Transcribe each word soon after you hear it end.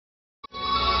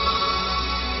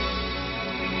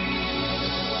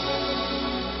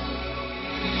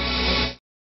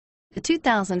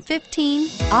2015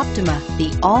 Optima.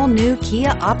 The all-new Kia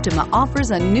Optima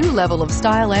offers a new level of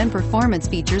style and performance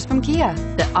features from Kia.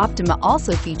 The Optima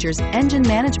also features engine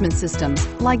management systems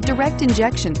like direct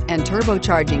injection and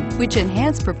turbocharging, which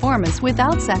enhance performance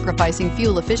without sacrificing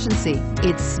fuel efficiency.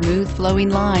 Its smooth flowing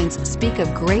lines speak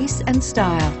of grace and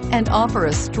style and offer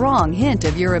a strong hint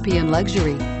of European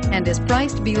luxury, and is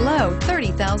priced below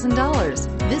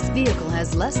 $30,000. This vehicle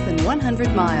has less than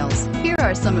 100 miles. Here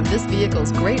are some of this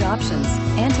vehicle's great options: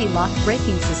 anti-lock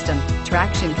braking system,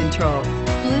 traction control,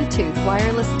 Bluetooth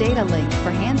wireless data link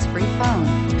for hands-free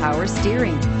phone, power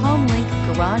steering, home link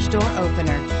garage door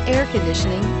opener, air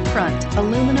conditioning, front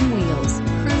aluminum wheels,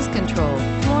 cruise control,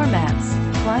 floor mats,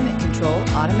 climate control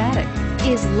automatic.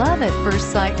 Is love at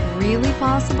first sight really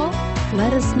possible?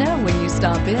 Let us know when you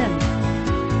stop in.